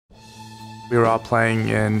We were all playing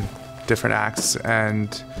in different acts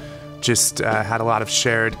and just had a lot of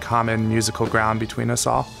shared common musical ground between us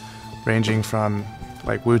all, ranging from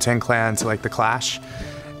like Wu-Tang Clan to like The Clash,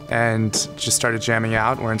 and just started jamming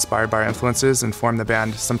out. We're inspired by our influences and formed the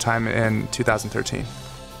band sometime in 2013.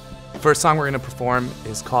 The first song we're going to perform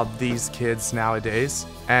is called These Kids Nowadays,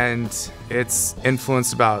 and it's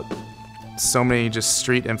influenced about so many just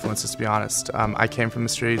street influences, to be honest. I came from the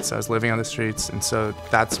streets, I was living on the streets, and so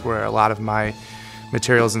that's where a lot of my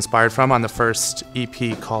material is inspired from on the first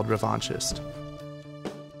EP called Revanchist.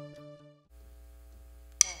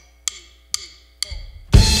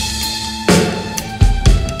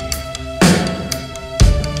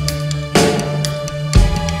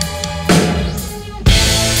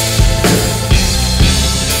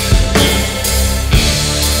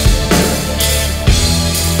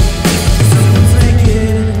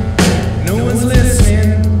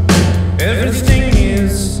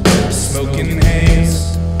 Smoking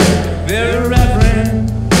haze, they're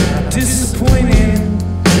irreverent, disappointing.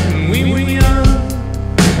 When we were young,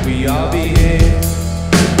 we all behaved.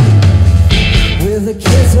 We're the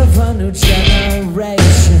kids of a new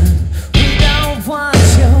generation. We don't want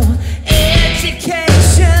your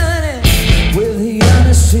education. With the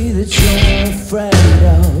honesty that you're afraid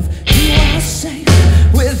of, you are safe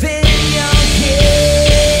within your kids.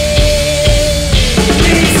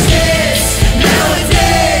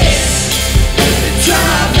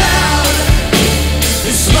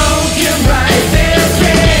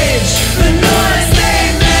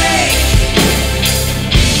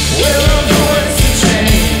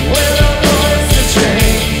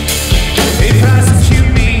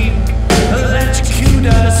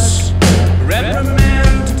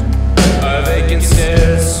 Reprimand our vacant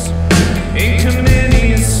stares. In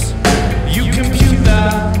committees, you compute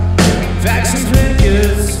the facts and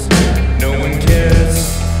figures. No one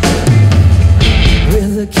cares. We're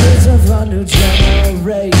the kids of a new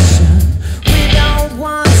generation. We don't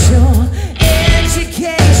want your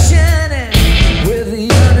education. And with the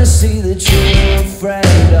honesty that you're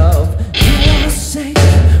afraid of, you are safe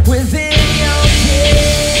within your kids.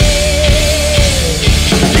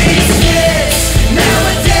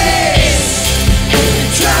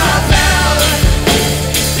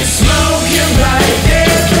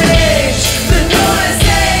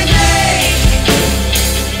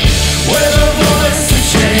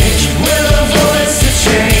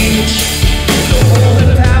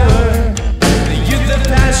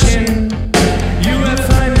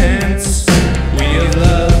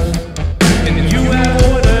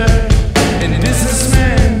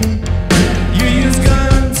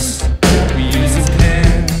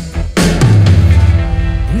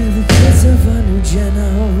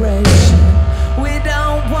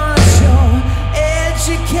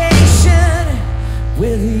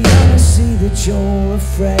 With the honesty that you're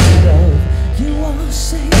afraid of, you are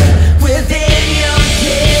safe within your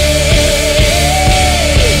kids.